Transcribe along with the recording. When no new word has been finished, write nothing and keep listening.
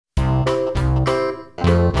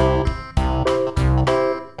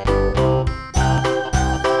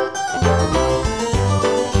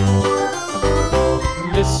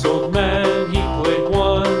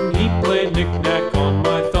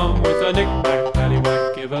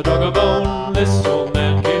give a dog a bone. This old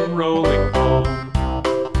man came rolling home.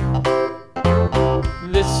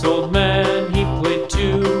 This old man, he played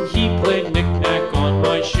too. He played knick-knack on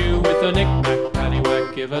my shoe. With a knick-knack,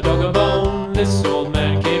 paddywhack, give a dog a bone. This old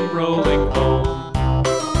man came rolling home.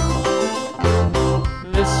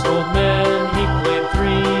 This old man, he played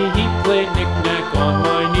three. He played knick-knack on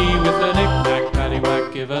my knee. With a knick-knack,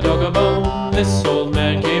 paddywhack, give a dog a bone. This old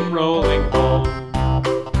man came rolling home.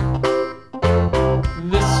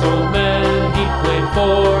 This old man, he played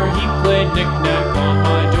four. He played knick-knack on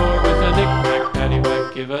my door. With a knick-knack,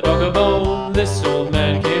 paddywhack, give a dog a bone. This old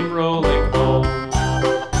man came rolling home.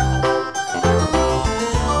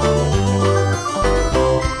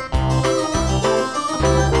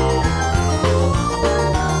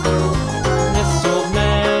 This old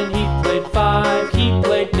man, he played five. He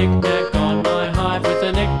played knick-knack on my hive. With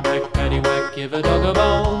a knick-knack, paddywhack, give a dog a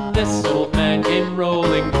bone. This old man came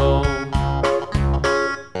rolling home.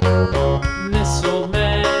 This old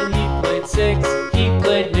man, he played six. He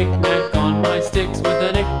played knick-knack on my sticks. With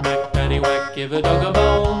a knick-knack, paddywhack, give a dog a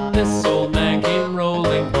bone. This old man came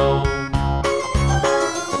rolling home.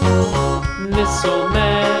 This old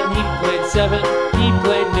man, he played seven. He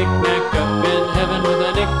played knick-knack up in heaven. With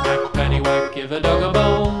a knick-knack, paddywhack, give a dog a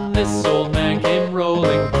bone. This old man came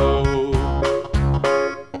rolling home.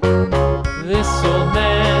 This old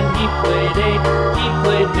man, he played eight. He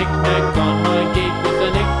played knick-knack on my